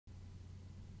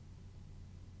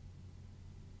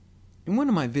In one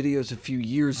of my videos a few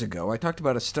years ago, I talked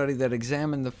about a study that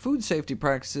examined the food safety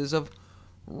practices of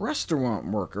restaurant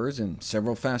workers in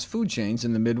several fast food chains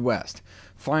in the Midwest,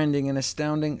 finding an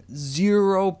astounding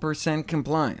 0%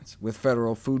 compliance with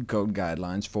federal food code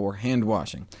guidelines for hand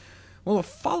washing. Well, a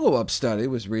follow-up study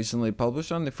was recently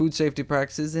published on the food safety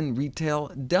practices in retail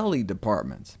deli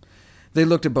departments. They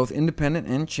looked at both independent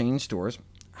and chain stores.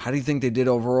 How do you think they did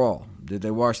overall? Did they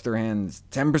wash their hands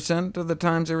 10% of the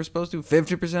times they were supposed to,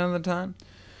 50% of the time?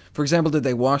 For example, did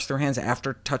they wash their hands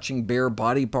after touching bare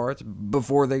body parts,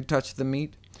 before they touched the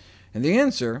meat? And the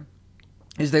answer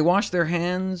is they washed their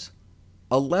hands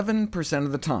 11%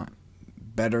 of the time.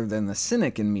 Better than the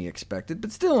cynic in me expected,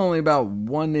 but still only about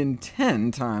 1 in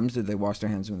 10 times did they wash their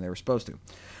hands when they were supposed to,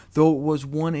 though it was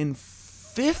 1 in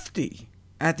 50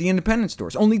 at the independent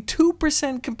stores. Only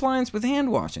 2% compliance with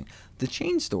hand washing. The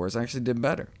chain stores actually did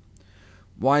better.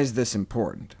 Why is this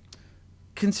important?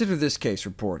 Consider this case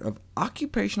report of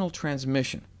occupational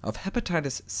transmission of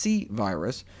hepatitis C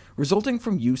virus resulting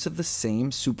from use of the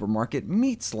same supermarket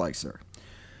meat slicer.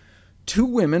 2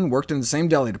 women worked in the same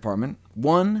deli department,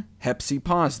 one Hep C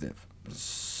positive,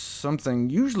 something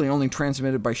usually only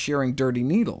transmitted by sharing dirty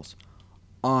needles,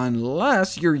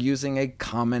 unless you're using a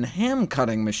common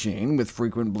ham-cutting machine with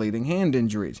frequent bleeding hand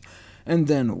injuries, and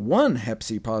then one Hep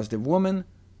C positive woman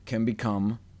can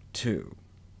become 2.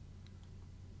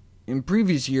 In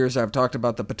previous years, I've talked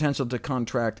about the potential to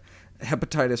contract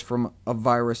hepatitis from a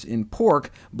virus in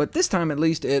pork, but this time at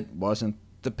least it wasn't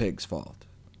the pig's fault.